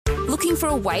Looking for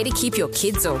a way to keep your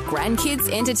kids or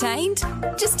grandkids entertained?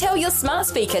 Just tell your smart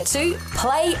speaker to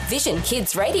play Vision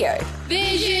Kids Radio.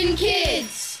 Vision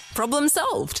Kids! Problem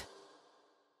solved.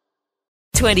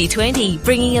 2020,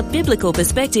 bringing a biblical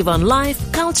perspective on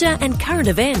life, culture and current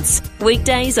events.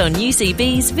 Weekdays on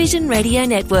UCB's Vision Radio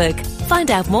Network. Find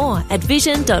out more at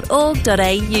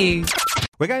vision.org.au.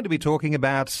 We're going to be talking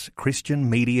about Christian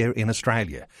media in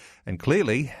Australia. And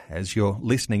clearly, as you're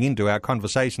listening into our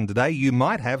conversation today, you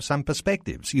might have some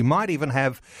perspectives. You might even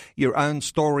have your own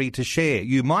story to share.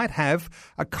 You might have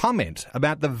a comment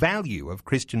about the value of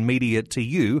Christian media to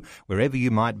you, wherever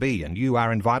you might be. And you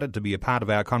are invited to be a part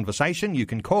of our conversation. You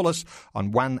can call us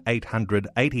on 1800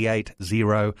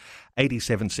 880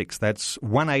 876. That's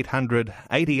 1800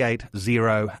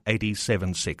 880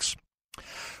 876.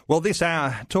 Well, this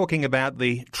hour, talking about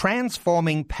the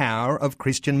transforming power of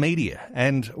Christian media,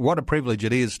 and what a privilege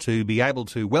it is to be able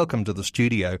to welcome to the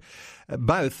studio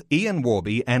both Ian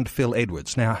Warby and Phil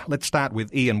Edwards. Now, let's start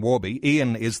with Ian Warby.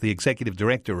 Ian is the Executive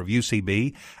Director of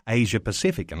UCB Asia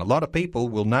Pacific, and a lot of people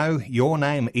will know your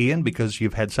name, Ian, because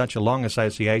you've had such a long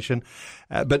association,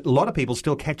 but a lot of people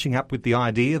still catching up with the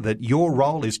idea that your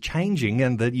role is changing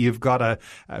and that you've got a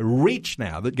reach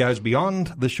now that goes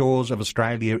beyond the shores of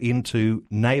Australia into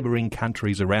neighbouring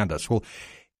countries around us. Well,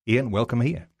 Ian, welcome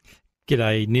here.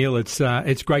 G'day, Neil.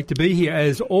 It's great to be here,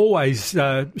 as always,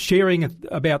 sharing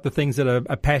about the things that are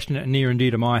passionate and near and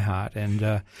dear to my heart.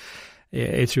 And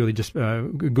it's really just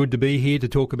good to be here to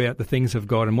talk about the things of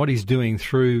God and what He's doing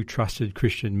through trusted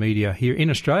Christian media here in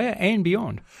Australia and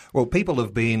beyond. Well, people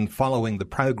have been following the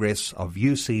progress of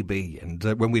UCB,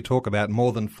 and when we talk about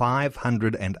more than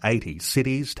 580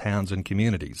 cities, towns and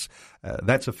communities,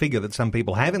 that's a figure that some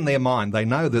people have in their mind. They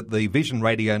know that the Vision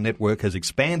Radio Network has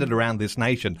expanded around this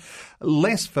nation.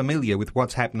 Less familiar with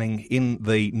what's happening in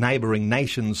the neighbouring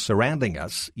nations surrounding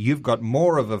us, you've got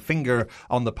more of a finger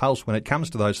on the pulse when it comes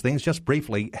to those things. Just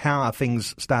briefly, how are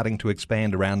things starting to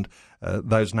expand around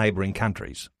those neighbouring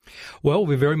countries? Well,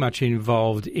 we're very much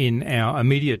involved in our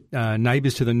immediate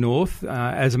neighbours to the north.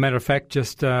 As a matter of fact,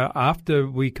 just after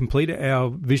we complete our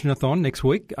Vision-a-thon next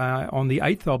week, on the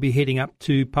 8th, I'll be heading up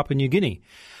to Papua New Guinea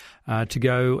to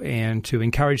go and to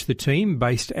encourage the team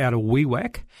based out of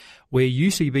Wewak, where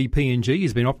UCB PNG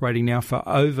has been operating now for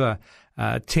over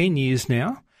 10 years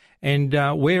now. And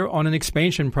we're on an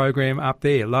expansion program up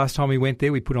there. Last time we went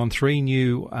there, we put on 3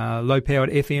 new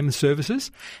low-powered FM services,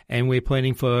 and we're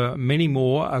planning for many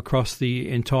more across the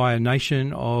entire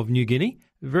nation of New Guinea.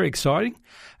 Very exciting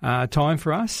time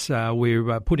for us.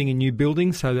 We're putting in new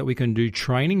buildings so that we can do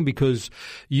training, because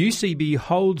UCB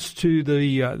holds to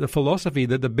the philosophy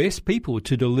that the best people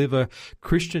to deliver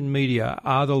Christian media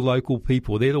are the local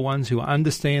people. They're the ones who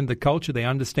understand the culture, they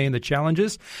understand the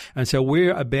challenges, and so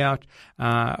we're about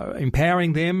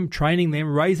empowering them, training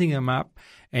them, raising them up,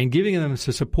 and giving them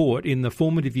some support in the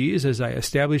formative years as they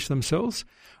establish themselves.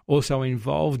 Also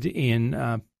involved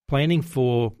in planning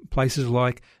for places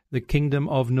like the Kingdom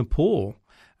of Nepal,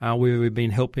 where we've been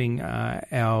helping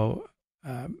our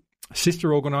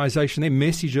sister organisation, their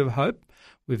Message of Hope,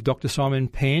 with Dr. Simon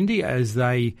Pandey, as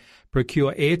they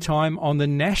procure airtime on the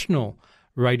national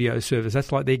radio service.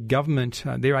 That's like their government,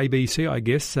 their ABC, I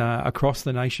guess, across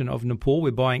the nation of Nepal.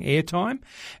 We're buying airtime,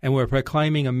 and we're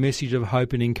proclaiming a message of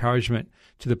hope and encouragement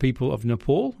to the people of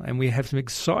Nepal. And we have some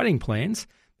exciting plans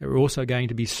that we're also going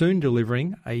to be soon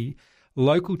delivering a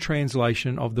local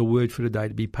translation of the Word for Today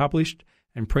to be published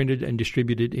and printed and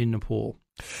distributed in Nepal.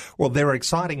 Well, there are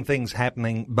exciting things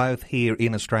happening both here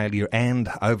in Australia and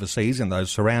overseas in those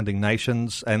surrounding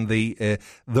nations, and the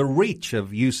reach of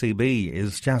UCB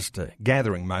is just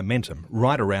gathering momentum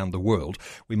right around the world.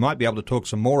 We might be able to talk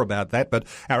some more about that, but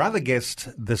our other guest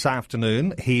this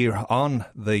afternoon here on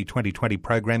the 2020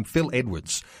 program, Phil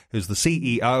Edwards, who's the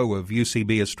CEO of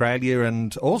UCB Australia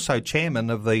and also chairman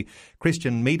of the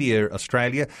Christian Media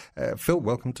Australia. Phil,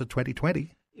 welcome to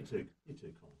 2020.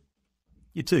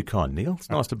 You're too kind, Neil. It's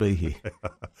nice to be here.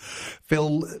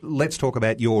 Phil, let's talk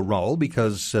about your role,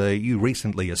 because you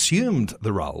recently assumed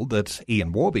the role that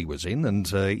Ian Warby was in, and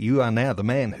you are now the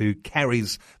man who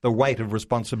carries the weight of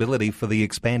responsibility for the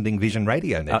expanding Vision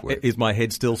Radio Network. Is my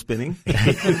head still spinning?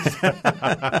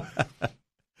 Yeah,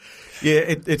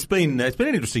 it's been an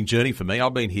interesting journey for me.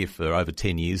 I've been here for over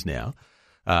 10 years now.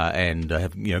 And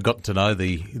have gotten to know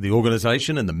the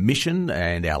organisation and the mission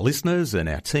and our listeners and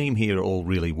our team here all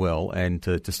really well. And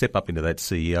to step up into that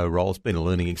CEO role, it's been a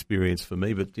learning experience for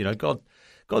me. But God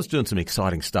God's doing some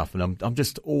exciting stuff, and I'm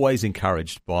just always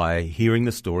encouraged by hearing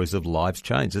the stories of lives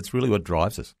changed. That's really what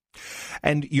drives us.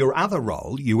 And your other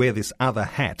role, you wear this other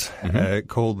hat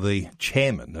called the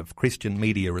chairman of Christian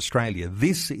Media Australia.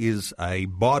 This is a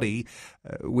body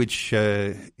which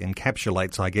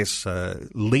encapsulates, I guess,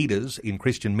 leaders in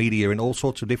Christian media in all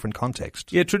sorts of different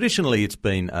contexts. Yeah, traditionally it's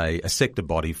been a sector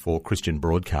body for Christian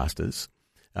broadcasters.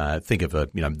 Think of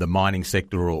the mining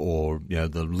sector or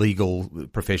the legal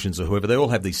professions or whoever. They all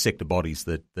have these sector bodies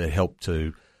that help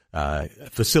to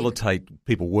facilitate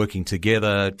people working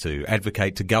together, to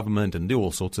advocate to government and do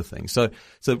all sorts of things. So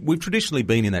we've traditionally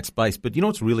been in that space. But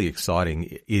what's really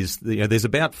exciting is there's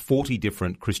about 40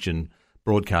 different Christian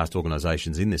broadcast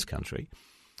organisations in this country.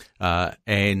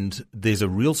 And there's a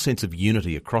real sense of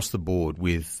unity across the board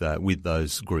with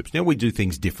those groups. Now, we do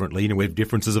things differently. We have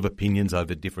differences of opinions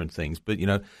over different things. But,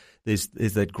 there's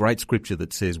that great scripture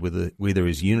that says where there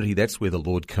is unity, that's where the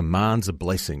Lord commands a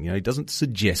blessing. He doesn't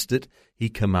suggest it, he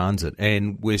commands it.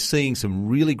 And we're seeing some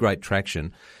really great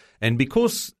traction. And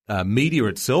because media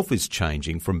itself is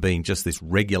changing from being just this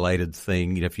regulated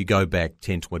thing, if you go back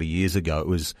 10, 20 years ago, it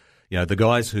was the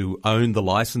guys who owned the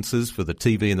licenses for the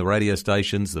TV and the radio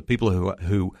stations, the people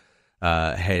who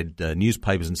had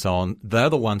newspapers and so on, they're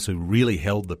the ones who really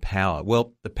held the power.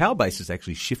 Well, the power base is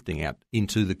actually shifting out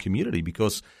into the community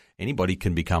because anybody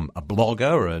can become a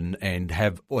blogger and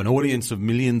have an audience of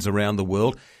millions around the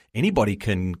world. Anybody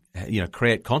can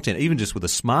create content, even just with a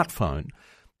smartphone,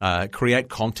 create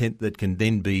content that can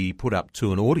then be put up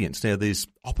to an audience. Now, there's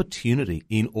opportunity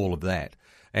in all of that.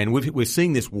 And we're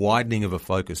seeing this widening of a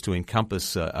focus to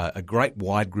encompass a great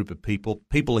wide group of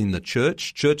people in the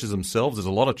churches themselves. There's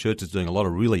a lot of churches doing a lot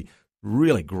of really,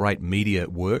 really great media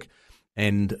work.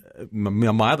 And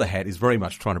my other hat is very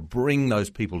much trying to bring those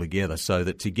people together so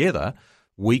that together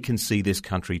we can see this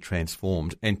country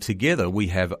transformed. And together we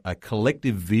have a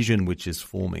collective vision which is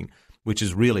forming, which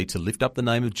is really to lift up the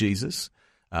name of Jesus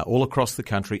all across the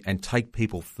country and take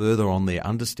people further on their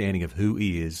understanding of who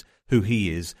he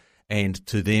is, and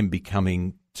to them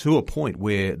becoming to a point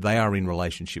where they are in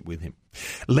relationship with him.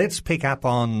 Let's pick up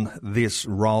on this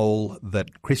role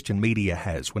that Christian media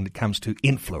has when it comes to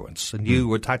influence. And you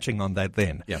were touching on that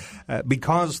then. Yeah.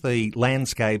 Because the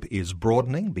landscape is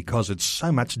broadening, because it's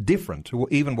so much different to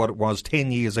even what it was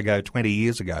 10 years ago, 20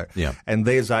 years ago. Yeah. And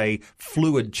there's a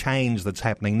fluid change that's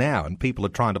happening now, and people are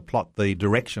trying to plot the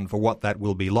direction for what that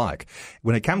will be like.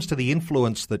 When it comes to the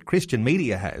influence that Christian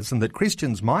media has and that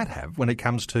Christians might have when it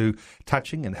comes to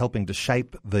touching and helping to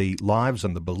shape the lives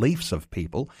and the beliefs of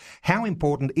people, how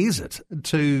important is it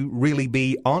to really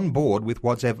be on board with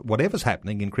whatever's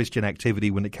happening in Christian activity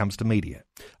when it comes to media?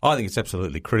 I think it's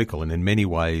absolutely critical, and in many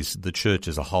ways the church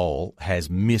as a whole has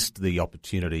missed the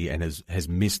opportunity and has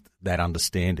missed that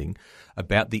understanding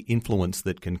about the influence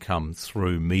that can come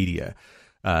through media.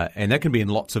 And that can be in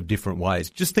lots of different ways.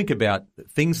 Just think about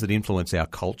things that influence our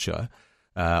culture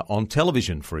on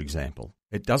television, for example.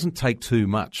 It doesn't take too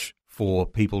much for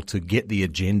people to get the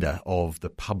agenda of the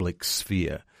public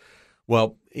sphere.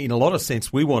 Well, in a lot of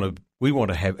sense, we want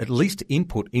to have at least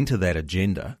input into that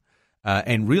agenda,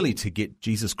 and really to get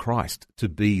Jesus Christ to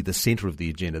be the centre of the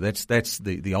agenda. That's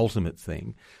the ultimate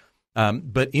thing.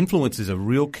 But influence is a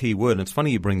real key word, and it's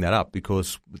funny you bring that up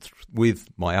because with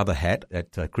my other hat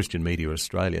at Christian Media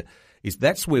Australia,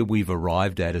 that's where we've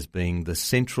arrived at as being the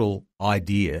central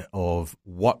idea of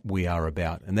what we are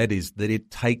about, and that is that it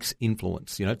takes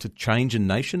influence. To change a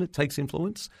nation, it takes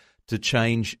influence. To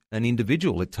change an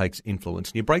individual, it takes influence.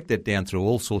 And you break that down through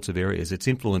all sorts of areas. It's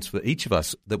influence for each of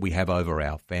us that we have over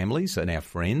our families and our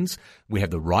friends. We have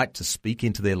the right to speak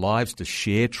into their lives, to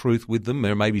share truth with them.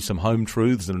 There may be some home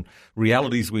truths and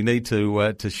realities we need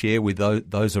to share with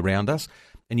those around us.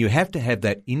 And you have to have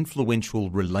that influential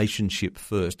relationship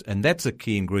first. And that's a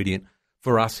key ingredient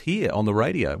for us here on the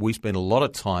radio. We spend a lot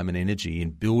of time and energy in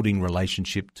building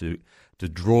relationship to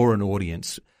draw an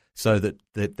audience, so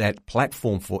that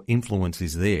platform for influence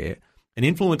is there. And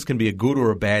influence can be a good or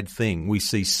a bad thing. We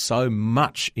see so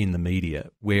much in the media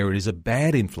where it is a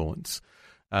bad influence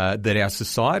that our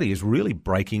society is really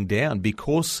breaking down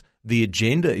because the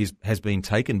agenda has been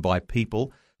taken by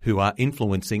people who are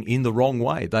influencing in the wrong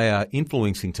way. They are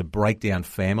influencing to break down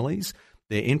families.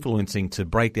 They're influencing to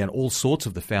break down all sorts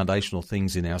of the foundational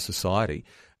things in our society.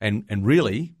 And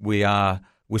really, we're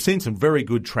seeing some very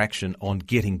good traction on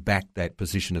getting back that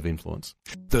position of influence.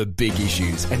 The big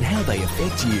issues and how they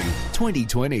affect you.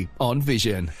 2020 on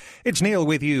Vision. It's Neil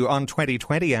with you on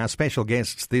 2020. Our special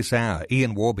guests this hour,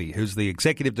 Ian Warby, who's the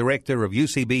Executive Director of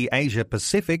UCB Asia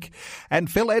Pacific,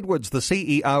 and Phil Edwards, the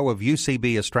CEO of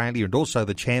UCB Australia and also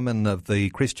the Chairman of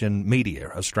the Christian Media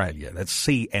Australia. That's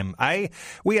CMA.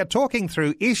 We are talking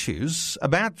through issues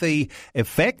about the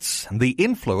effects and the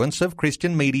influence of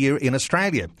Christian media in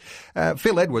Australia.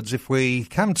 Phil Edwards, if we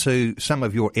come to some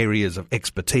of your areas of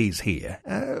expertise here,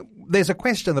 there's a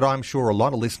question that I'm sure a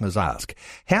lot of listeners ask.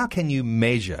 How can you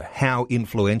measure how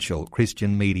influential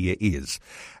Christian media is?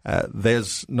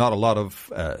 There's not a lot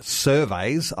of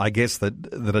surveys, I guess,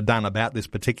 that are done about this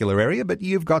particular area, but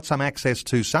you've got some access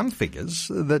to some figures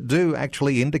that do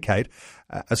actually indicate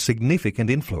a significant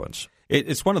influence.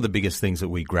 It's one of the biggest things that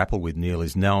we grapple with, Neil,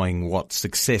 is knowing what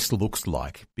success looks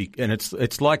like. And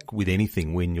it's like with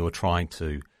anything when you're trying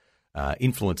to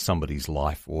influence somebody's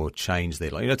life or change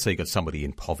their life. Let's say you've got somebody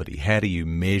in poverty. How do you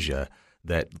measure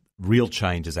that real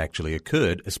change has actually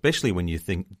occurred, especially when you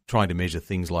trying to measure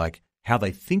things like how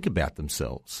they think about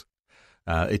themselves?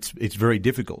 It's very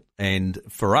difficult. And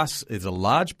for us, it's a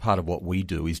large part of what we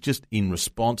do is just in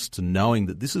response to knowing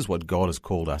that this is what God has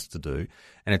called us to do.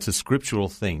 And it's a scriptural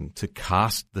thing to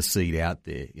cast the seed out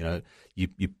there. You know,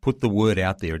 you put the word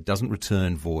out there. It doesn't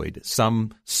return void.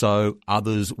 Some sow,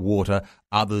 others water,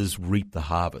 others reap the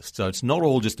harvest. So it's not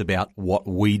all just about what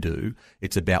we do.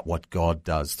 It's about what God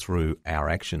does through our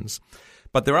actions.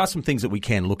 But there are some things that we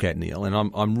can look at, Neil, and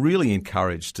I'm really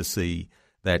encouraged to see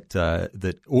that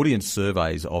audience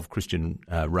surveys of Christian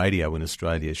radio in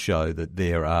Australia show that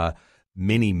there are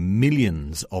many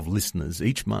millions of listeners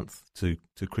each month to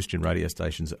Christian radio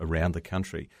stations around the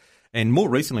country. And more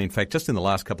recently, in fact, just in the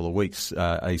last couple of weeks,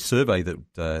 a survey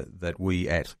that we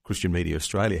at Christian Media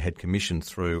Australia had commissioned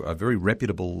through a very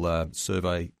reputable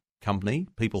survey company,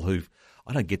 people who've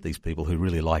I don't get these people who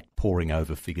really like poring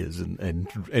over figures and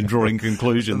drawing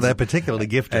conclusions. They're particularly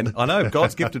gifted. And I know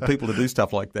God's gifted people to do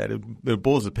stuff like that. It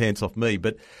bores the pants off me,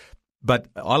 but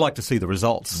I like to see the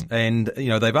results. And you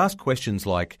know, they've asked questions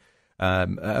like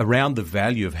around the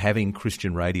value of having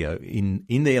Christian radio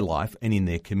in their life and in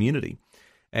their community.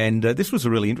 And this was a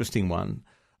really interesting one.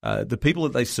 The people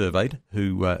that they surveyed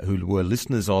who were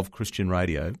listeners of Christian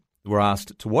radio were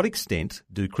asked, to what extent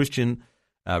do Christian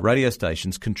radio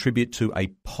stations contribute to a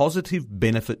positive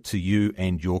benefit to you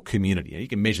and your community? You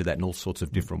can measure that in all sorts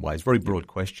of different ways. Very broad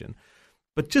question.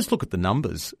 But just look at the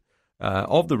numbers.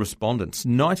 Of the respondents,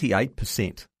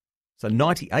 98%, so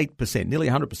 98%, nearly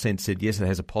 100% said, yes, it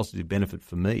has a positive benefit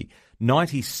for me.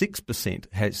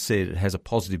 96% has said it has a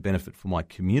positive benefit for my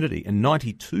community. And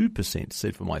 92%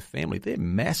 said for my family. They're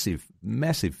massive,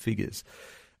 massive figures.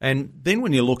 And then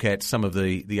when you look at some of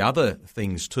the other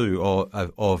things too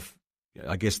of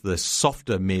I guess the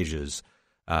softer measures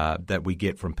that we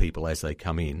get from people as they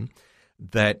come in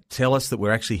that tell us that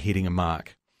we're actually hitting a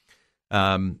mark.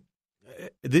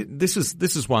 This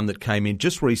is one that came in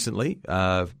just recently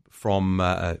from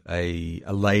a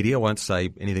lady. I won't say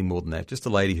anything more than that. Just a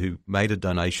lady who made a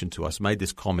donation to us, made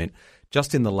this comment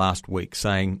just in the last week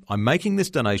saying, I'm making this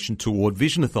donation toward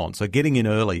Visionathon. So getting in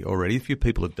early already. A few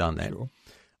people have done that. Sure.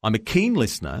 I'm a keen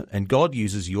listener, and God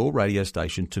uses your radio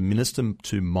station to minister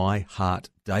to my heart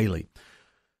daily.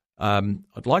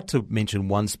 I'd like to mention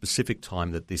one specific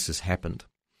time that this has happened.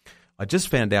 I just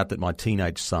found out that my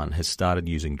teenage son has started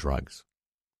using drugs.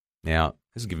 Now,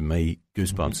 this has given me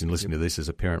goosebumps in listening to this as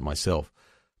a parent myself.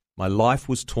 My life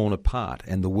was torn apart,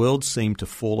 and the world seemed to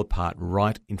fall apart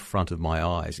right in front of my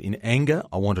eyes. In anger,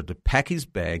 I wanted to pack his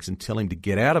bags and tell him to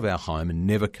get out of our home and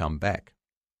never come back.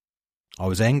 I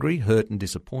was angry, hurt and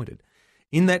disappointed.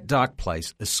 In that dark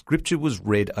place, a scripture was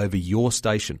read over your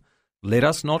station. Let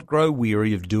us not grow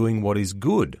weary of doing what is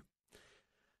good.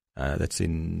 That's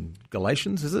in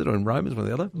Galatians, is it? Or in Romans, one or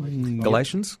the other?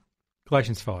 Galatians?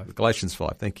 Galatians 5. Galatians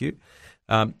 5, thank you.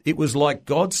 It was like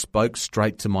God spoke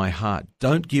straight to my heart.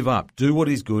 Don't give up. Do what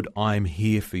is good. I'm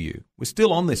here for you. We're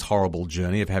still on this horrible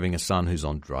journey of having a son who's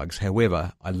on drugs.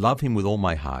 However, I love him with all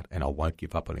my heart and I won't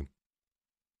give up on him.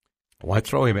 I won't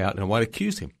throw him out and I won't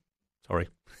accuse him. Sorry.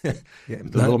 It's a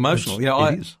little emotional. You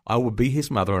know, I will be his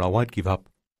mother and I won't give up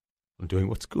on doing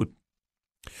what's good.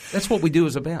 That's what we do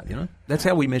is about, you know. That's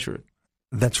how we measure it.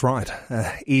 That's right.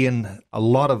 Ian, a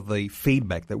lot of the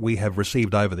feedback that we have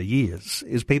received over the years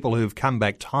is people who've come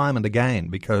back time and again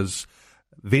because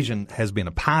Vision has been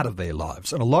a part of their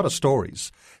lives, and a lot of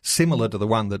stories similar to the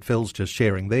one that Phil's just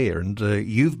sharing there. And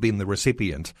you've been the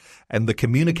recipient and the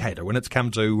communicator when it's come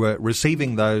to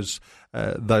receiving those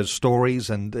stories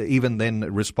and even then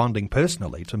responding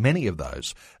personally to many of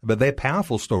those. But they're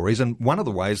powerful stories, and one of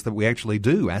the ways that we actually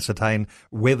do ascertain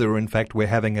whether, in fact, we're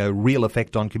having a real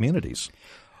effect on communities.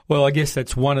 Well, I guess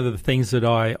that's one of the things that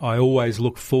I always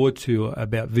look forward to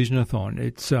about Visionathon.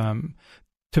 It's,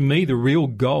 to me, the real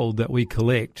gold that we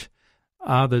collect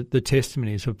are the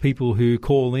testimonies of people who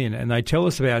call in and they tell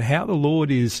us about how the Lord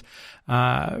is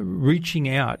reaching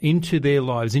out into their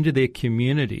lives, into their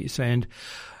communities. And,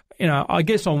 I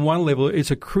guess on one level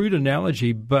it's a crude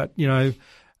analogy, but,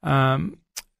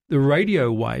 the radio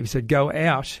waves that go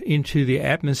out into the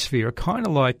atmosphere are kind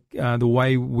of like the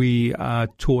way we are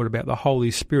taught about the Holy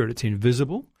Spirit. It's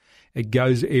invisible. It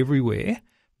goes everywhere,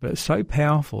 but it's so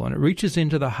powerful and it reaches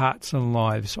into the hearts and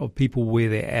lives of people where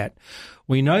they're at.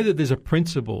 We know that there's a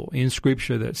principle in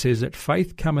Scripture that says that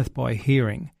faith cometh by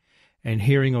hearing and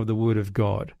hearing of the Word of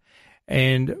God.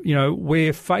 And,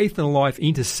 where faith and life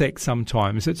intersect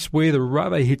sometimes, it's where the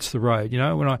rubber hits the road.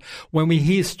 When we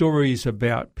hear stories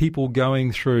about people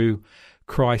going through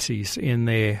crises in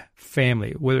their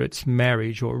family, whether it's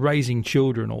marriage or raising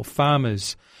children or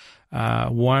farmers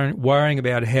worrying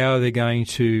about how they're going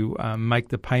to make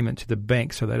the payment to the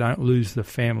bank so they don't lose the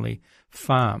family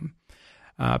farm,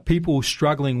 people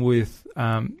struggling with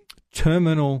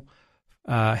terminal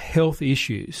health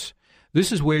issues.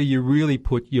 This is where you really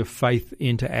put your faith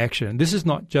into action. This is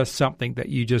not just something that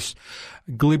you just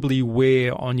glibly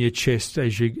wear on your chest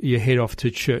as you head off to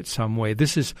church somewhere.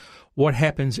 This is what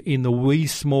happens in the wee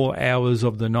small hours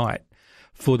of the night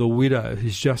for the widow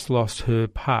who's just lost her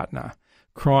partner,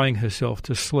 crying herself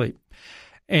to sleep.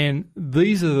 And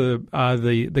these are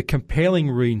the compelling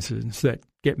reasons that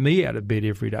get me out of bed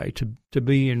every day to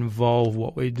be involved in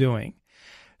what we're doing.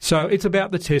 So it's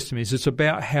about the testimonies. It's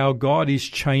about how God is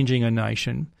changing a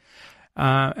nation.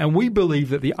 And we believe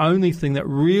that the only thing that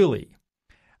really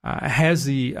has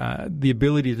the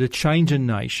ability to change a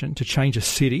nation, to change a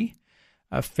city,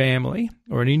 a family,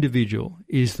 or an individual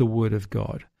is the Word of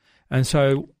God. And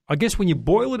so I guess when you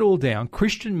boil it all down,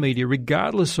 Christian media,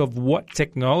 regardless of what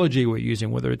technology we're using,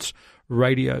 whether it's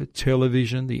radio,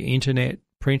 television, the internet,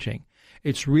 printing,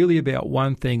 it's really about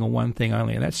one thing and one thing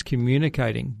only, and that's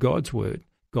communicating God's Word,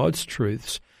 God's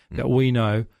truths that we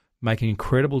know make an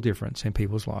incredible difference in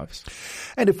people's lives.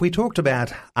 And if we talked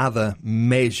about other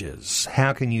measures,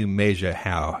 how can you measure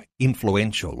how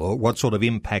influential or what sort of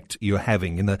impact you're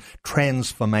having in the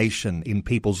transformation in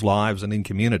people's lives and in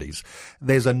communities?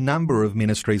 There's a number of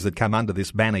ministries that come under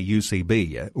this banner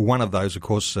UCB. One of those, of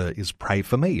course, is Pray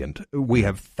For Me, and we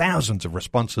have thousands of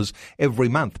responses every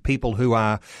month. People who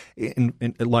are,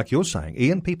 like you're saying,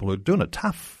 Ian, people who are doing it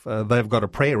tough. They've got a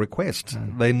prayer request.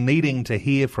 They're needing to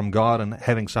hear from God and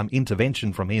having some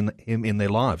intervention from Him in their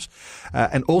lives.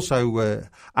 And also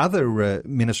other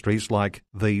ministries like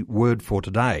the Word for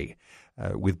Today,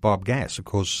 with Bob Gass. Of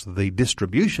course, the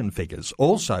distribution figures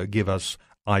also give us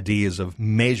ideas of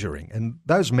measuring, and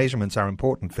those measurements are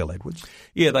important, Phil Edwards.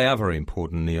 Yeah, they are very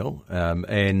important, Neil.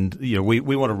 And we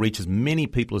want to reach as many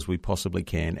people as we possibly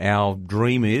can. Our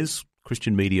dream is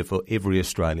Christian media for every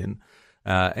Australian.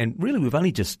 And really, we've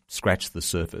only just scratched the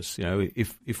surface.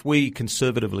 If we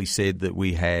conservatively said that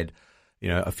we had,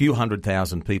 a few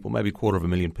 100,000 people, maybe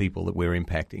 250,000 people that we're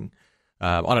impacting,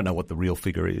 I don't know what the real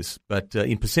figure is, but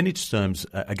in percentage terms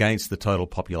against the total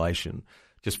population,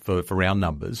 just for round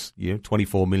numbers,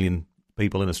 24 million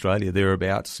people in Australia,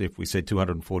 thereabouts. If we said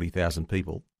 240,000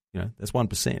 people, that's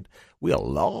 1%. We are a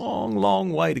long,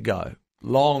 long way to go.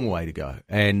 Long way to go.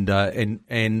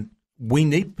 And we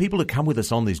need people to come with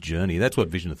us on this journey. That's what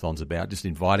Visionathon's about, just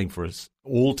inviting for us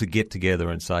all to get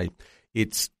together and say,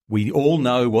 we all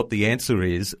know what the answer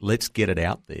is. Let's get it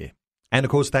out there. And, of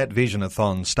course, that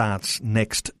Visionathon starts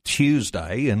next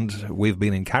Tuesday, and we've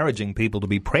been encouraging people to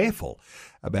be prayerful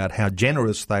about how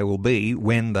generous they will be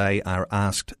when they are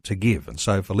asked to give. And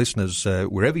so for listeners,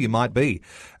 wherever you might be,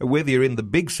 whether you're in the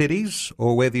big cities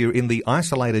or whether you're in the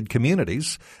isolated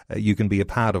communities, you can be a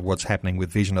part of what's happening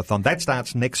with Visionathon. That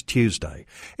starts next Tuesday.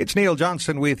 It's Neil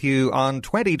Johnson with you on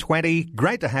 2020.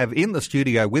 Great to have in the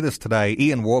studio with us today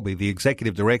Ian Warby, the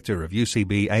Executive Director of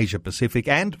UCB Asia Pacific,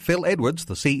 and Phil Edwards,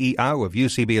 the CEO of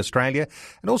UCB Australia,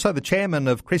 and also the Chairman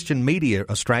of Christian Media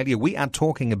Australia. We are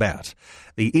talking about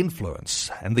the influence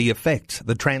and the effect,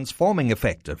 the transforming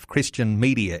effect of Christian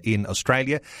media in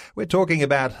Australia. We're talking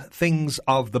about things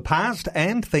of the past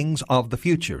and things of the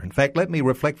future. In fact, let me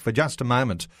reflect for just a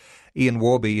moment. Ian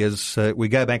Warby, as we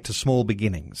go back to small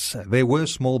beginnings. There were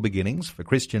small beginnings for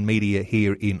Christian media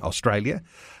here in Australia.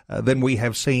 Then we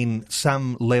have seen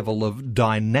some level of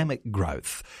dynamic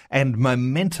growth and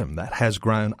momentum that has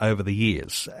grown over the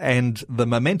years. And the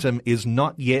momentum is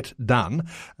not yet done.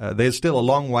 There's still a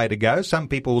long way to go. Some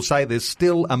people will say there's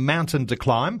still a mountain to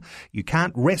climb. You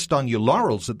can't rest on your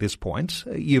laurels at this point.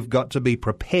 You've got to be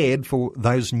prepared for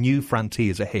those new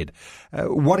frontiers ahead.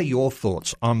 What are your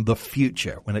thoughts on the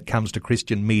future when it comes to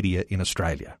Christian media in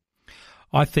Australia?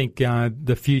 I think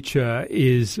the future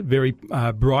is very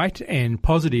bright and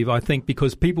positive, I think,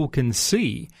 because people can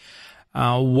see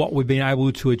what we've been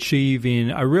able to achieve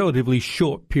in a relatively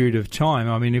short period of time.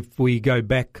 I mean, if we go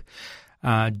back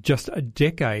just a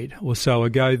decade or so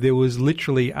ago, there was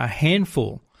literally a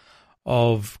handful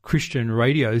of Christian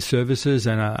radio services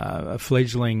and a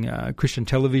fledgling Christian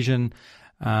television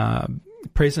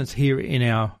presence here in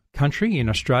our country, in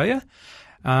Australia.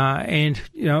 And,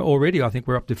 already I think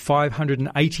we're up to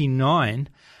 589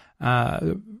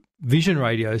 vision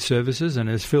radio services. And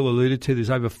as Phil alluded to,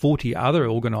 there's over 40 other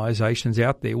organisations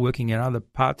out there working in other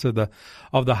parts of the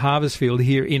harvest field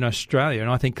here in Australia.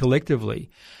 And I think collectively,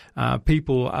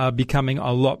 people are becoming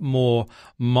a lot more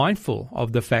mindful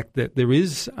of the fact that there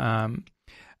is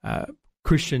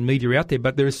Christian media out there,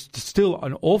 but there is still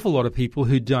an awful lot of people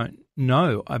who don't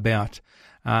know about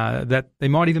that there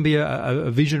might even be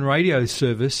a vision radio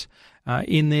service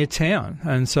in their town.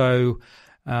 And so,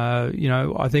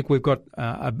 I think we've got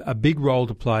a big role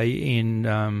to play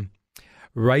in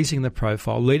raising the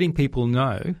profile, letting people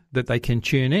know that they can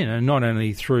tune in, and not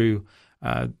only through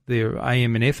their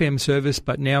AM and FM service,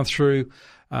 but now through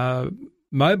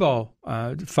mobile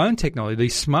phone technology,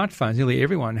 these smartphones. Nearly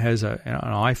everyone has an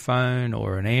iPhone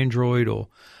or an Android or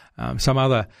some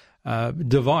other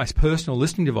device, personal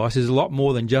listening device. Is a lot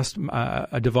more than just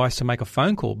a device to make a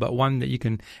phone call, but one that you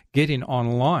can get in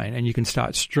online and you can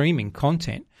start streaming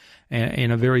content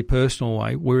in a very personal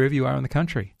way wherever you are in the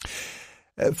country.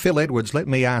 Phil Edwards, let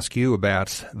me ask you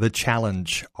about the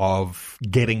challenge of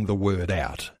getting the word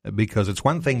out, because it's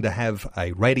one thing to have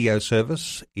a radio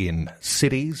service in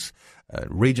cities,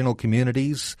 regional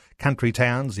communities, country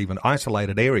towns, even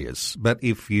isolated areas. But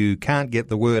if you can't get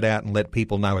the word out and let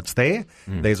people know it's there,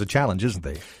 there's a challenge, isn't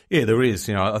there? Yeah, there is.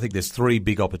 I think there's three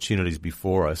big opportunities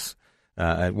before us.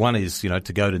 One is,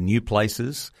 to go to new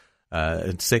places.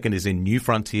 And second is in new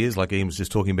frontiers, like Ian was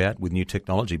just talking about, with new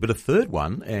technology. But a third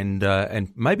one, and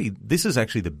maybe this is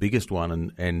actually the biggest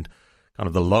one and kind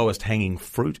of the lowest hanging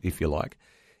fruit, if you like,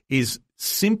 is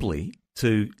simply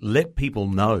to let people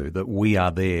know that we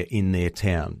are there in their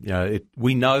town.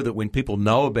 We know that when people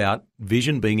know about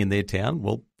Vision being in their town,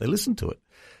 well, they listen to it.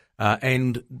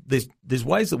 And there's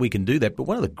ways that we can do that, but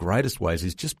one of the greatest ways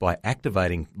is just by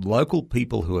activating local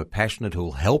people who are passionate, who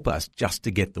will help us just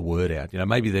to get the word out.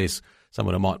 Maybe there's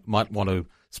someone who might want to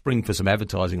spring for some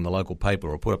advertising in the local paper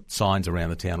or put up signs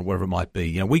around the town or wherever it might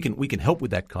be. We can help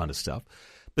with that kind of stuff.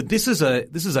 But this is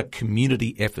a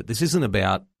community effort. This isn't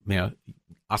about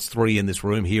us three in this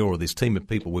room here or this team of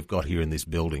people we've got here in this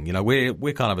building.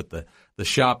 We're kind of at the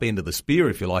sharp end of the spear,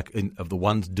 if you like, of the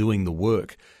ones doing the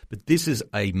work. But this is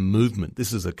a movement.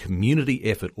 This is a community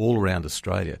effort all around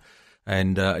Australia.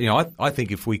 And, I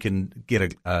think if we can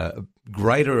get a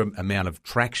greater amount of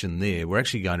traction there, we're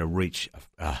actually going to reach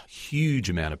a huge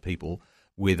amount of people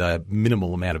with a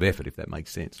minimal amount of effort, if that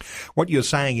makes sense. What you're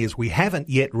saying is we haven't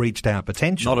yet reached our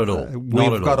potential. Not at all.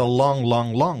 We've got a long,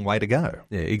 long, long way to go.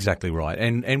 Yeah, exactly right.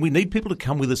 And we need people to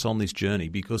come with us on this journey,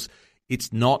 because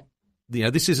it's not,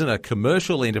 this isn't a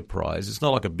commercial enterprise. It's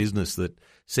not like a business that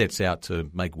sets out to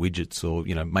make widgets or,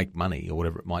 make money or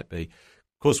whatever it might be.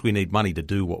 Of course, we need money to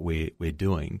do what we're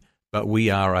doing, but we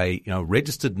are a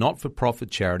registered not-for-profit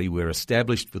charity. We're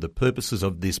established for the purposes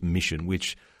of this mission,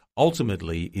 which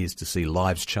ultimately is to see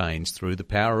lives change through the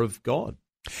power of God.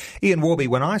 Ian Warby,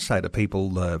 when I say to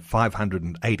people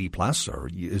 580 plus, or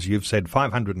as you've said,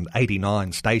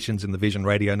 589 stations in the Vision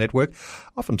Radio Network,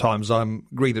 oftentimes I'm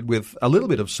greeted with a little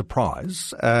bit of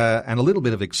surprise and a little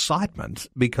bit of excitement,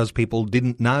 because people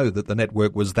didn't know that the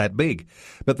network was that big.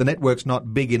 But the network's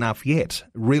not big enough yet.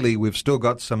 Really, we've still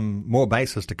got some more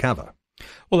bases to cover.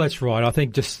 Well, that's right. I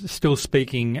think just still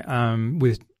speaking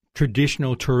with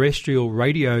traditional terrestrial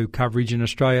radio coverage in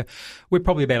Australia, we're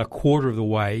probably about a quarter of the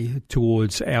way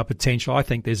towards our potential. I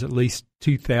think there's at least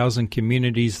 2,000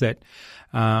 communities that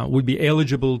would be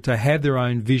eligible to have their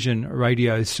own Vision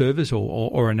radio service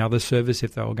or another service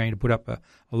if they were going to put up a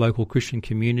local Christian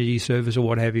community service or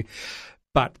what have you.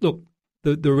 But look,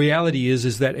 the reality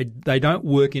is that they don't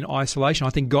work in isolation.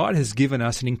 I think God has given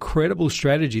us an incredible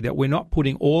strategy that we're not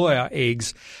putting all our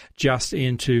eggs just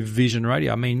into Vision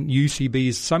Radio. I mean, UCB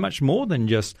is so much more than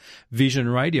just Vision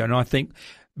Radio. And I think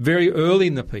very early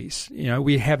in the piece,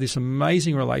 we have this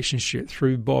amazing relationship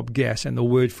through Bob Gass and the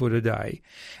Word for Today.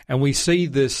 And we see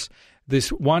this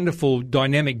wonderful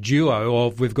dynamic duo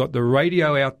of we've got the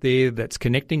radio out there that's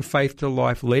connecting faith to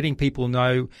life, letting people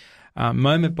know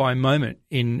moment by moment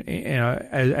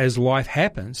as life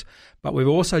happens, but we're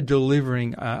also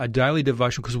delivering a daily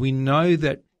devotion because we know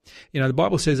that, the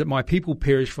Bible says that my people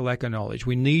perish for lack of knowledge.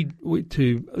 We need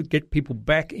to get people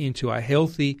back into a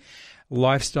healthy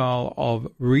lifestyle of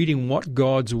reading what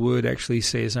God's Word actually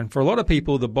says. And for a lot of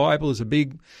people, the Bible is a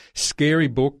big, scary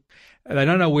book. They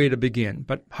don't know where to begin,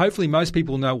 but hopefully most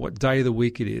people know what day of the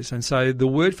week it is. And so the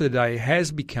Word for the Day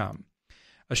has become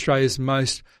Australia's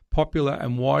most popular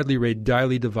and widely read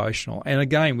daily devotional. And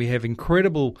again, we have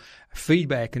incredible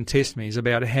feedback and testimonies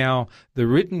about how the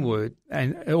written word,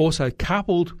 and also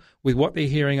coupled with what they're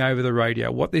hearing over the radio,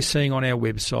 what they're seeing on our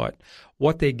website,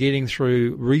 what they're getting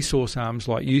through resource arms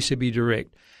like UCB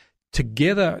Direct,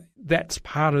 together that's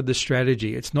part of the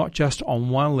strategy. It's not just on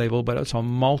one level, but it's on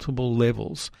multiple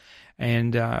levels.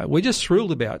 And we're just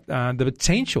thrilled about the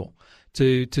potential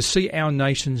to see our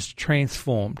nations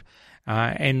transformed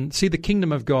and see the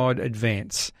kingdom of God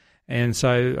advance. And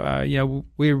so,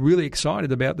 we're really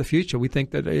excited about the future. We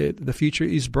think that the future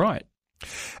is bright.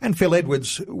 And Phil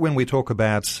Edwards, when we talk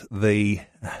about the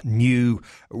new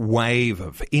wave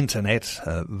of internet,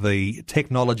 the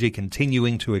technology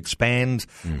continuing to expand,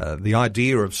 the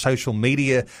idea of social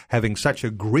media having such a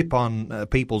grip on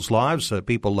people's lives,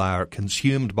 people are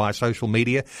consumed by social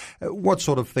media, what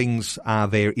sort of things are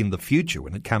there in the future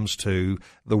when it comes to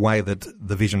the way that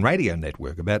the Vision Radio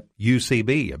Network, about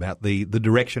UCB, about the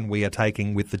direction we are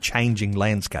taking with the changing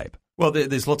landscape? Well,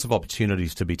 there's lots of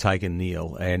opportunities to be taken,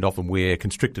 Neil, and often we're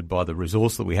constricted by the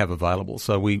resource that we have available.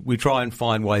 So we try and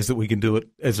find ways that we can do it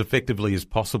as effectively as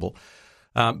possible.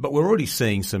 But we're already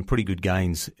seeing some pretty good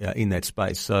gains in that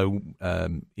space. So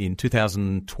in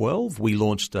 2012, we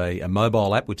launched a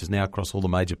mobile app, which is now across all the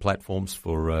major platforms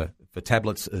for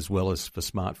tablets as well as for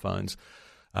smartphones.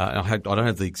 I don't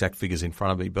have the exact figures in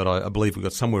front of me, but I believe we've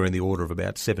got somewhere in the order of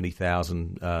about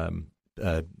 70,000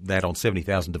 that on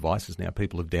 70,000 devices now.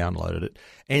 People have downloaded it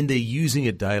and they're using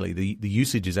it daily. The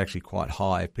usage is actually quite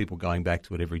high, people going back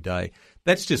to it every day.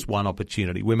 That's just one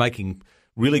opportunity. We're making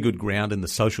really good ground in the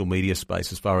social media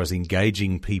space as far as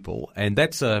engaging people, and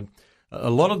that's a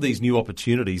lot of these new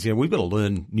opportunities. We've got to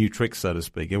learn new tricks, so to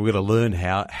speak, and we've got to learn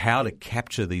how to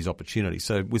capture these opportunities.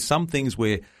 So with some things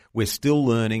we're still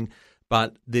learning,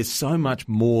 but there's so much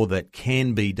more that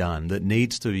can be done, that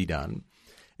needs to be done.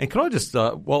 And can I just,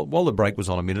 while the break was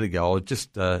on a minute ago, I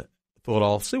just thought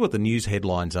I'll see what the news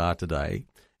headlines are today,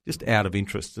 just out of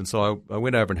interest. And so I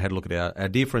went over and had a look at our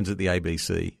dear friends at the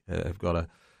ABC. Have got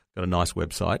a nice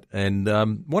website. And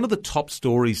one of the top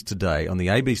stories today on the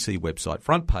ABC website,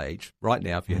 front page, right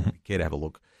now, if you care to have a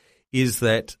look, is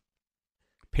that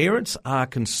parents are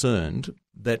concerned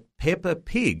that Peppa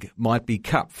Pig might be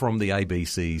cut from the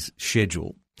ABC's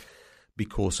schedule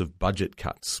because of budget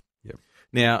cuts. Yep.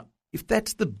 Now, if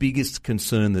that's the biggest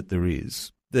concern that there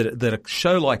is, that a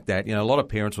show like that, a lot of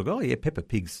parents will go, oh yeah, Peppa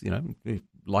Pig's,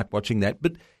 like watching that.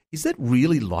 But is that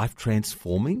really life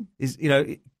transforming?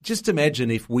 Just imagine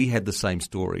if we had the same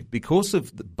story. Because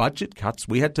of the budget cuts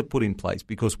we had to put in place,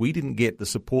 because we didn't get the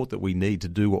support that we need to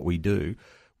do what we do,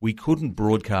 we couldn't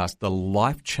broadcast the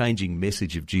life-changing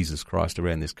message of Jesus Christ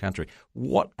around this country.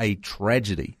 What a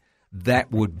tragedy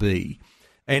that would be.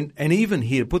 And even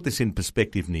here, to put this in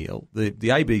perspective, Neil, the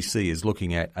ABC is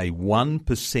looking at a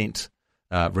 1%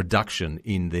 reduction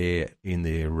in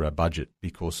their budget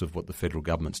because of what the federal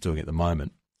government's doing at the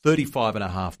moment.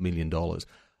 $35.5 million.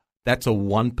 That's a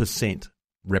 1%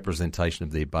 representation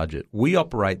of their budget. We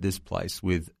operate this place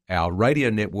with our radio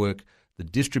network, the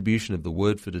distribution of the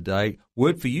Word for Today,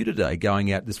 Word for You Today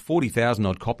going out. There's 40,000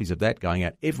 odd copies of that going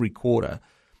out every quarter.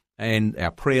 And our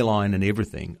prayer line and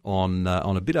everything on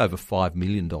a bit over $5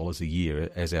 million a year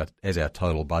as our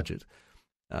total budget.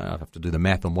 I'd have to do the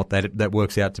math on what that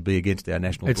works out to be against our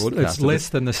national broadcaster. It's less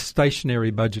than the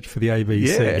stationary budget for the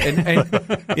ABC.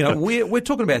 Yeah, and we're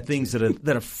talking about things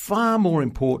that are far more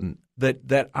important,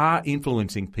 that are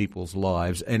influencing people's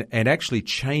lives and actually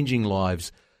changing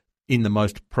lives in the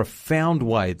most profound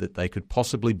way that they could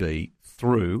possibly be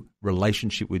through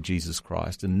relationship with Jesus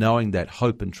Christ and knowing that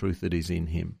hope and truth that is in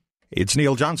Him. It's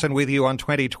Neil Johnson with you on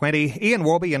 2020. Ian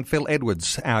Warby and Phil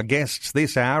Edwards, our guests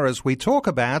this hour, as we talk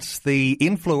about the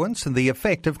influence and the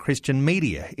effect of Christian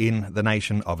media in the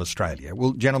nation of Australia.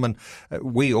 Well, gentlemen,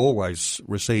 we always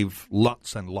receive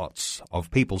lots and lots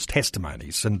of people's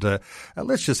testimonies, and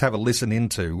let's just have a listen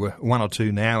into one or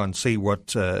two now and see what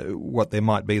there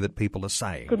might be that people are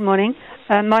saying. Good morning.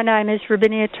 My name is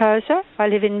Rabinia Tozer. I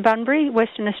live in Bunbury,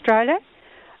 Western Australia.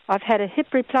 I've had a hip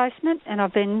replacement and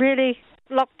I've been really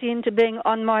locked into being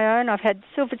on my own. I've had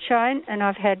silver chain and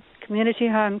I've had community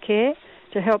home care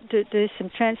to help do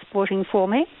some transporting for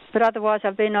me. But otherwise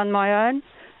I've been on my own,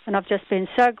 and I've just been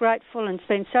so grateful, and it's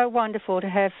been so wonderful to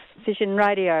have Vision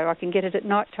Radio. I can get it at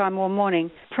night time or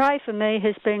morning. Pray for me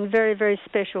has been very, very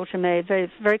special to me,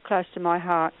 very, very close to my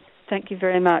heart. Thank you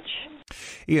very much.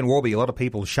 Ian Warby, a lot of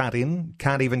people shut in,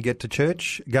 can't even get to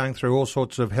church, going through all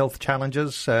sorts of health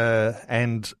challenges,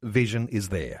 and Vision is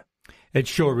there. It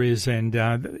sure is, and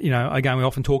again, we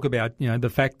often talk about the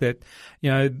fact that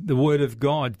the Word of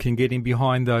God can get in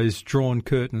behind those drawn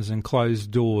curtains and closed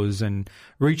doors, and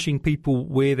reaching people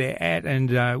where they're at,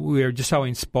 and we're just so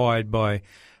inspired by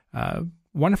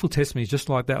wonderful testimonies, just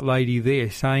like that lady there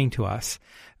saying to us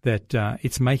that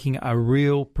it's making a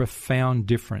real profound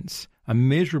difference, a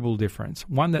measurable difference,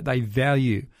 one that they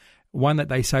value, one that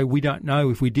they say we don't know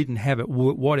if we didn't have it,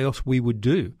 what else we would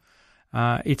do.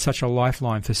 It's such a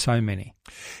lifeline for so many.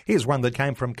 Here's one that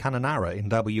came from Kununurra in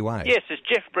WA. Yes, it's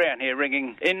Jeff Brown here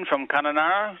ringing in from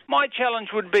Kununurra. My challenge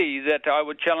would be that I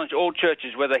would challenge all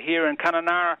churches, whether here in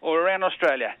Kununurra or around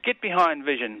Australia, get behind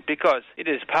Vision, because it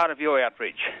is part of your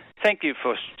outreach. Thank you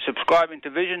for subscribing to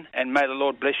Vision, and may the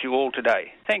Lord bless you all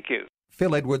today. Thank you.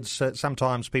 Phil Edwards,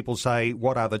 sometimes people say,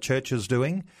 what are the churches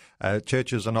doing?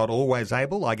 Churches are not always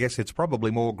able. I guess it's probably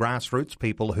more grassroots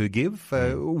people who give.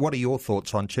 What are your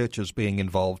thoughts on churches being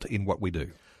involved in what we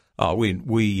do? Oh, we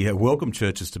welcome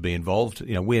churches to be involved.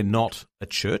 We're not a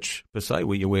church per se.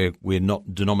 We're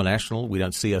not denominational. We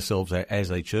don't see ourselves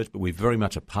as a church, but we're very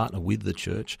much a partner with the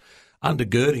church,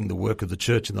 undergirding the work of the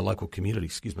church in the local community.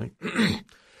 Excuse me.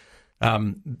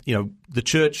 The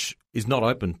church is not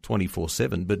open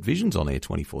 24/7, but Vision's on air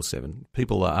 24/7.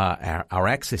 People are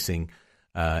accessing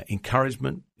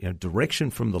encouragement, direction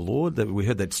from the Lord. That we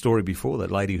heard that story before.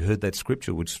 That lady who heard that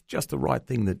scripture, which was just the right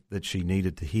thing that she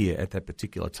needed to hear at that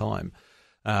particular time.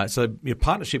 So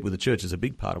partnership with the church is a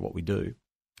big part of what we do.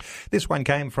 This one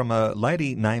came from a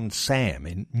lady named Sam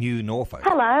in New Norfolk.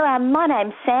 Hello, my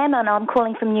name's Sam and I'm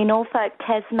calling from New Norfolk,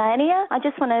 Tasmania. I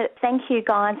just want to thank you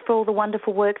guys for all the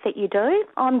wonderful work that you do.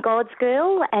 I'm God's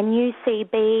girl, and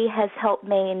UCB has helped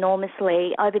me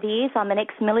enormously over the years. I'm an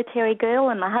ex-military girl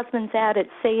and my husband's out at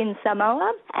sea in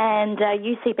Samoa, and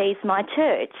UCB is my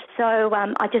church. So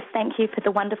I just thank you for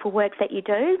the wonderful work that you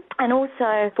do, and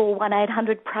also for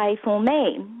 1-800 Pray For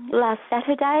Me. Last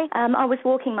Saturday, I was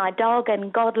walking my dog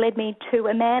and God led me to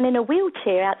a man in a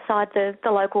wheelchair outside the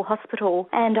local hospital,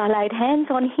 and I laid hands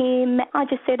on him. I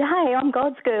just said, hey, I'm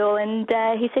God's girl, and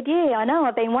he said, yeah, I know,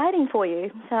 I've been waiting for you.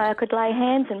 So I could lay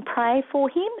hands and pray for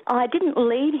him. I didn't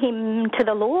lead him to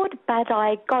the Lord, but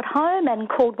I got home and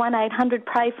called 1-800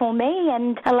 Pray For Me,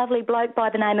 and a lovely bloke by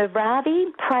the name of Ravi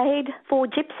prayed for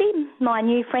Gypsy, my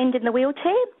new friend in the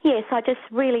wheelchair. Yes, I just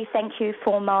really thank you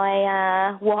for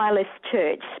my wireless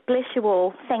church. Bless you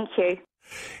all. Thank you.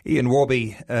 Ian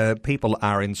Warby, people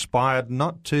are inspired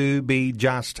not to be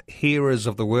just hearers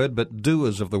of the word, but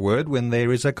doers of the word when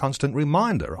there is a constant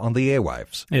reminder on the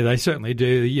airwaves. Yeah, they certainly do.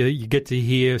 You get to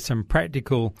hear some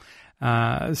practical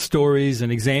stories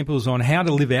and examples on how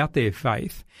to live out their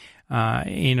faith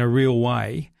in a real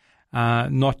way,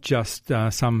 not just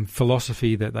some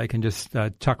philosophy that they can just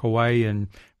tuck away and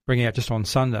bring out just on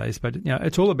Sundays. But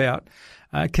it's all about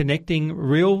connecting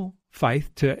real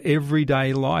faith to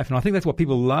everyday life. And I think that's what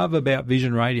people love about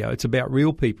Vision Radio. It's about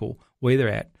real people, where they're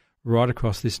at, right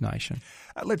across this nation.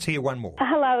 Let's hear one more.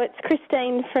 Hello, it's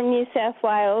Christine from New South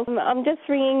Wales. I'm just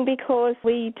ringing because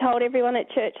we told everyone at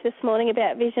church this morning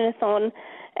about Visionathon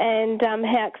and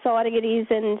how exciting it is,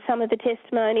 and some of the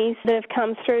testimonies that have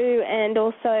come through, and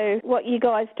also what you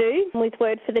guys do with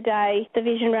Word for the Day, the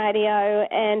Vision Radio,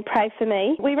 and Pray For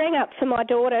Me. We rang up for my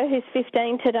daughter, who's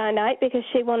 15, to donate because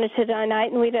she wanted to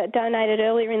donate, and we donated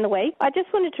earlier in the week. I just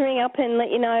wanted to ring up and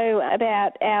let you know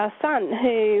about our son,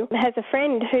 who has a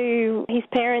friend who his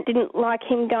parent didn't like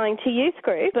him going to youth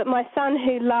group, but my son,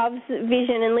 who loves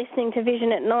Vision and listening to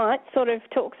Vision at night, sort of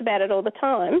talks about it all the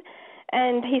time.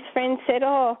 And his friend said,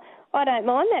 oh, I don't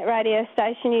mind that radio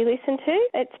station you listen to.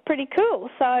 It's pretty cool.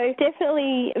 So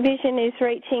definitely Vision is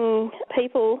reaching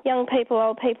people, young people,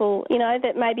 old people,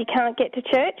 that maybe can't get to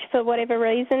church for whatever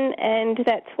reason, and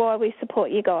that's why we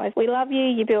support you guys. We love you,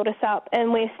 you build us up,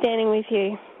 and we're standing with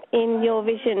you. in your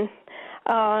vision.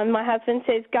 My husband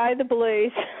says, "Go the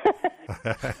Blues."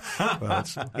 Well,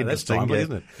 it's that's timely,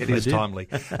 isn't it? It is timely.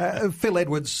 Phil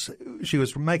Edwards, she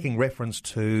was making reference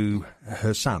to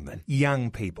her son,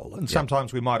 young people. And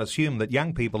sometimes we might assume that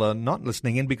young people are not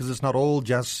listening in because it's not all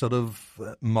just sort of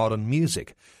modern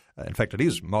music. In fact, it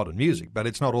is modern music, but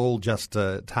it's not all just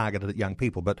targeted at young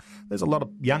people. But there's a lot of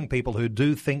young people who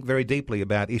do think very deeply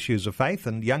about issues of faith,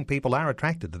 and young people are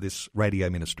attracted to this radio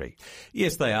ministry.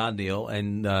 Yes, they are, Neil.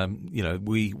 And,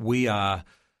 we are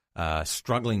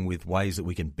struggling with ways that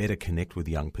we can better connect with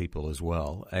young people as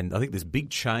well. And I think there's big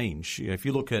change. If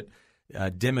you look at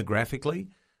demographically,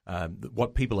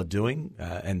 what people are doing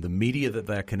and the media that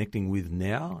they're connecting with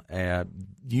now,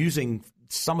 using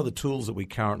some of the tools that we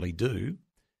currently do,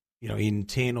 in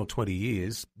 10 or 20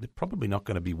 years, they're probably not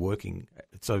going to be working.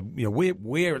 So,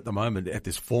 we're at the moment at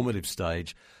this formative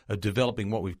stage of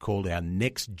developing what we've called our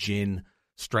next gen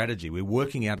strategy. We're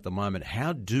working out at the moment,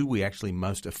 how do we actually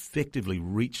most effectively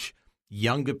reach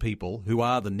younger people who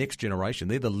are the next generation?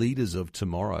 They're the leaders of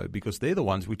tomorrow, because they're the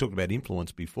ones, we talked about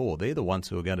influence before, they're the ones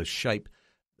who are going to shape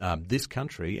this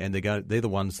country, and they're the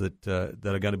ones that are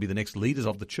going to be the next leaders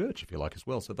of the church, if you like, as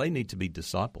well. So they need to be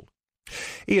discipled.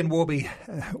 Ian Warby,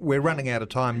 we're running out of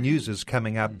time. News is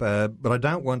coming up, but I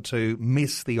don't want to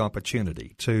miss the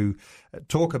opportunity to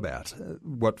talk about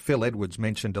what Phil Edwards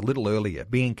mentioned a little earlier,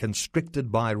 being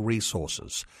constricted by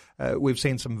resources. We've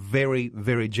seen some very,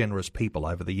 very generous people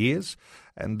over the years,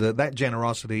 and that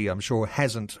generosity, I'm sure,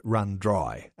 hasn't run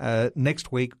dry.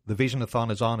 Next week, the Vision-a-thon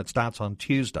is on. It starts on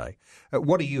Tuesday.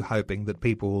 What are you hoping that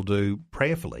people will do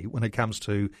prayerfully when it comes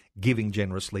to giving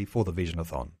generously for the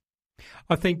Vision-a-thon?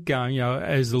 I think,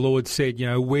 as the Lord said,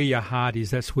 where your heart is,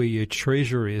 that's where your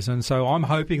treasure is. And so I'm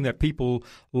hoping that people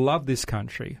love this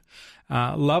country,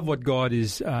 love what God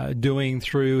is doing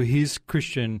through his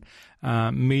Christian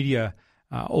media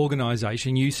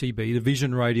organisation, UCB, the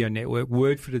Vision Radio Network,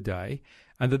 Word for Today,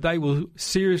 and that they will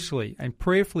seriously and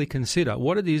prayerfully consider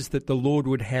what it is that the Lord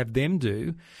would have them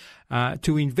do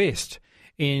to invest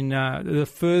in the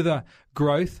further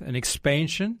growth and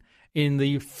expansion, in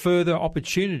the further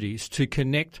opportunities to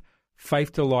connect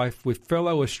faith to life with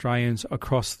fellow Australians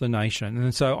across the nation.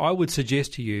 And so I would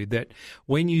suggest to you that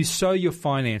when you sow your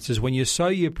finances, when you sow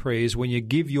your prayers, when you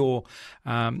give your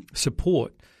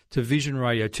support to Vision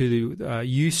Radio, to the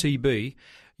UCB,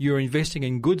 you're investing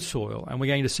in good soil, and we're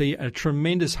going to see a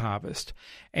tremendous harvest.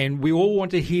 And we all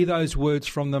want to hear those words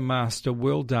from the Master,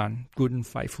 "Well done, good and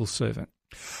faithful servant."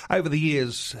 Over the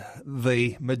years,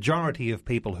 the majority of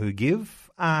people who give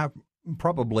are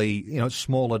probably,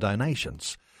 smaller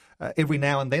donations. Every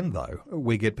now and then, though,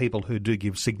 we get people who do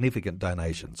give significant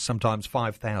donations, sometimes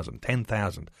 5,000,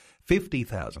 10,000,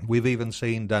 50,000. We've even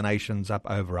seen donations up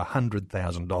over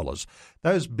 $100,000.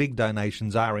 Those big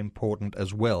donations are important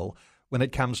as well when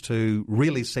it comes to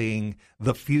really seeing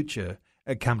the future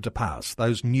come to pass,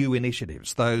 those new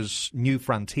initiatives, those new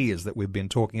frontiers that we've been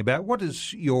talking about. What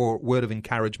is your word of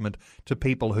encouragement to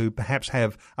people who perhaps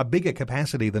have a bigger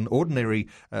capacity than ordinary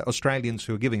Australians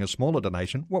who are giving a smaller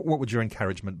donation? What would your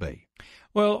encouragement be?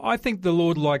 Well, I think the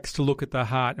Lord likes to look at the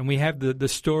heart, and we have the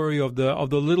story of the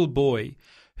little boy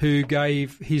who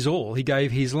gave his all. He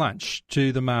gave his lunch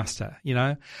to the Master.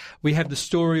 We have the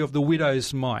story of the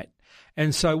widow's mite.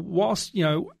 And so whilst,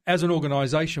 as an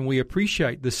organisation, we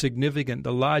appreciate the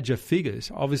larger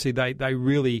figures, obviously they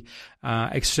really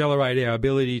accelerate our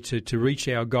ability to reach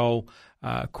our goal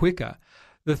quicker.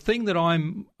 The thing that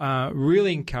I'm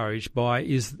really encouraged by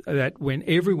is that when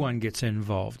everyone gets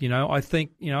involved, I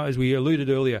think, as we alluded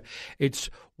earlier, it's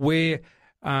where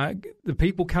the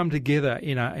people come together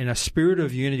in a spirit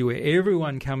of unity where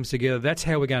everyone comes together. That's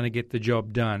how we're going to get the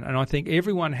job done. And I think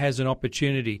everyone has an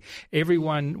opportunity.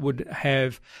 Everyone would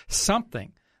have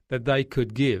something that they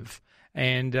could give.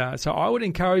 And so I would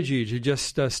encourage you to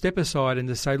just step aside and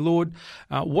to say, Lord,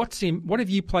 what have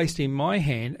you placed in my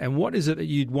hand, and what is it that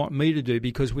you'd want me to do?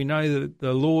 Because we know that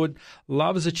the Lord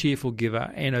loves a cheerful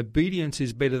giver, and obedience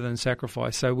is better than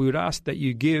sacrifice. So we would ask that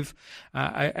you give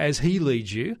as he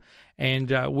leads you.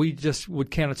 And we just would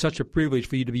count it such a privilege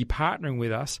for you to be partnering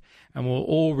with us, and we'll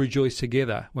all rejoice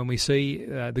together when we see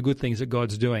the good things that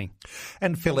God's doing.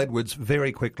 And Phil Edwards,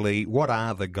 very quickly, what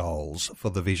are the goals for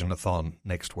the Vision-a-thon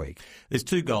next week? There's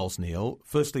two goals, Neil.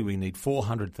 Firstly, we need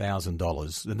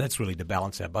 $400,000, and that's really to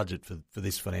balance our budget for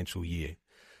this financial year.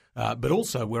 But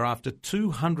also, we're after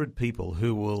 200 people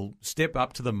who will step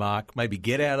up to the mark, maybe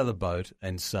get out of the boat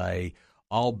and say,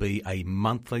 I'll be a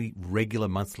regular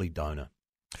monthly donor.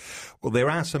 Well,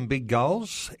 there are some big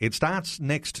goals. It starts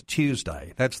next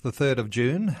Tuesday. That's the 3rd of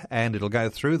June, and it'll go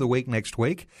through the week next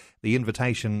week. The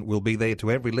invitation will be there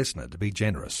to every listener to be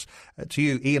generous. To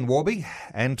you, Ian Warby,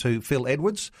 and to Phil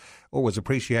Edwards, always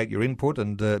appreciate your input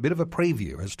and a bit of a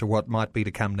preview as to what might be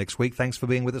to come next week. Thanks for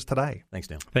being with us today. Thanks,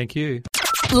 Neil. Thank you.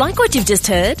 Like what you've just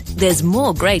heard? There's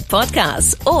more great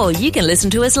podcasts, or you can listen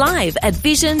to us live at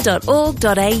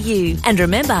vision.org.au. And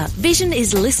remember, Vision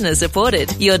is listener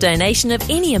supported. Your donation of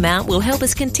any amount will help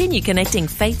us continue connecting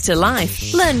faith to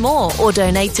life. Learn more or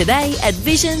donate today at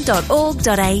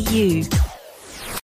vision.org.au.